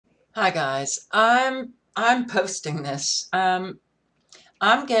Hi guys. I'm posting this. I'm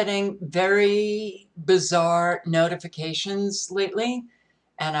getting very bizarre notifications lately,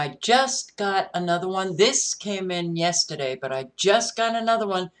 and I just got another one. This came in yesterday, but I just got another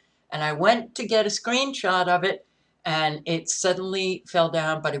one, and I went to get a screenshot of it, and it suddenly fell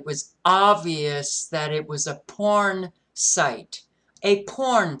down, but it was obvious that it was a porn site. A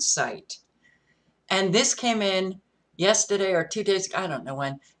porn site. And this came in yesterday or 2 days ago, I don't know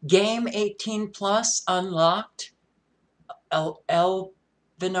when. Game 18 plus unlocked.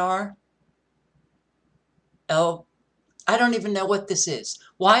 Elvinar. El. I don't even know what this is.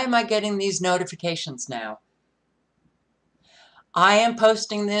 Why am I getting these notifications now? I am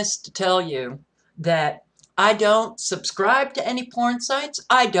posting this to tell you that I don't subscribe to any porn sites.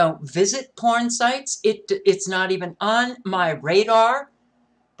 I don't visit porn sites. It's not even on my radar.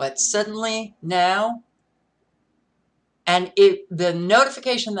 But suddenly now, and the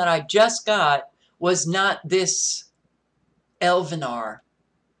notification that I just got was not this Elvinar.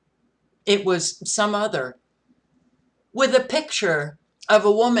 It was some other with a picture of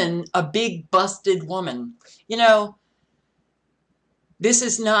a woman, a big busted woman. You know, this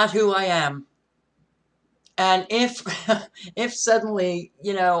is not who I am. And if if suddenly,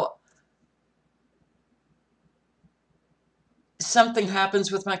 something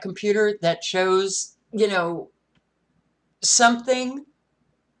happens with my computer that shows, something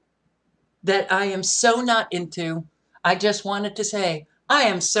that I am so not into, I just wanted to say, I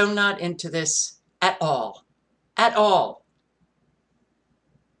am so not into this at all. At all.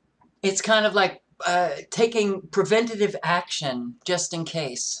 It's kind of like taking preventative action just in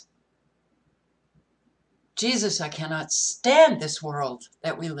case. Jesus, I cannot stand this world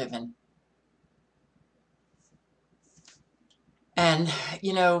that we live in. And,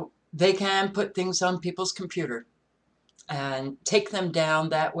 they can put things on people's computer and take them down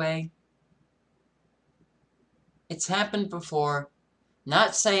that way. It's happened before.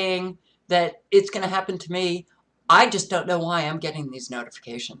 Not saying that it's going to happen to me. I just don't know why I'm getting these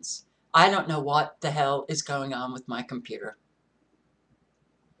notifications. I don't know what the hell is going on with my computer.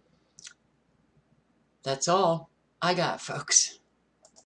 That's all I got, folks.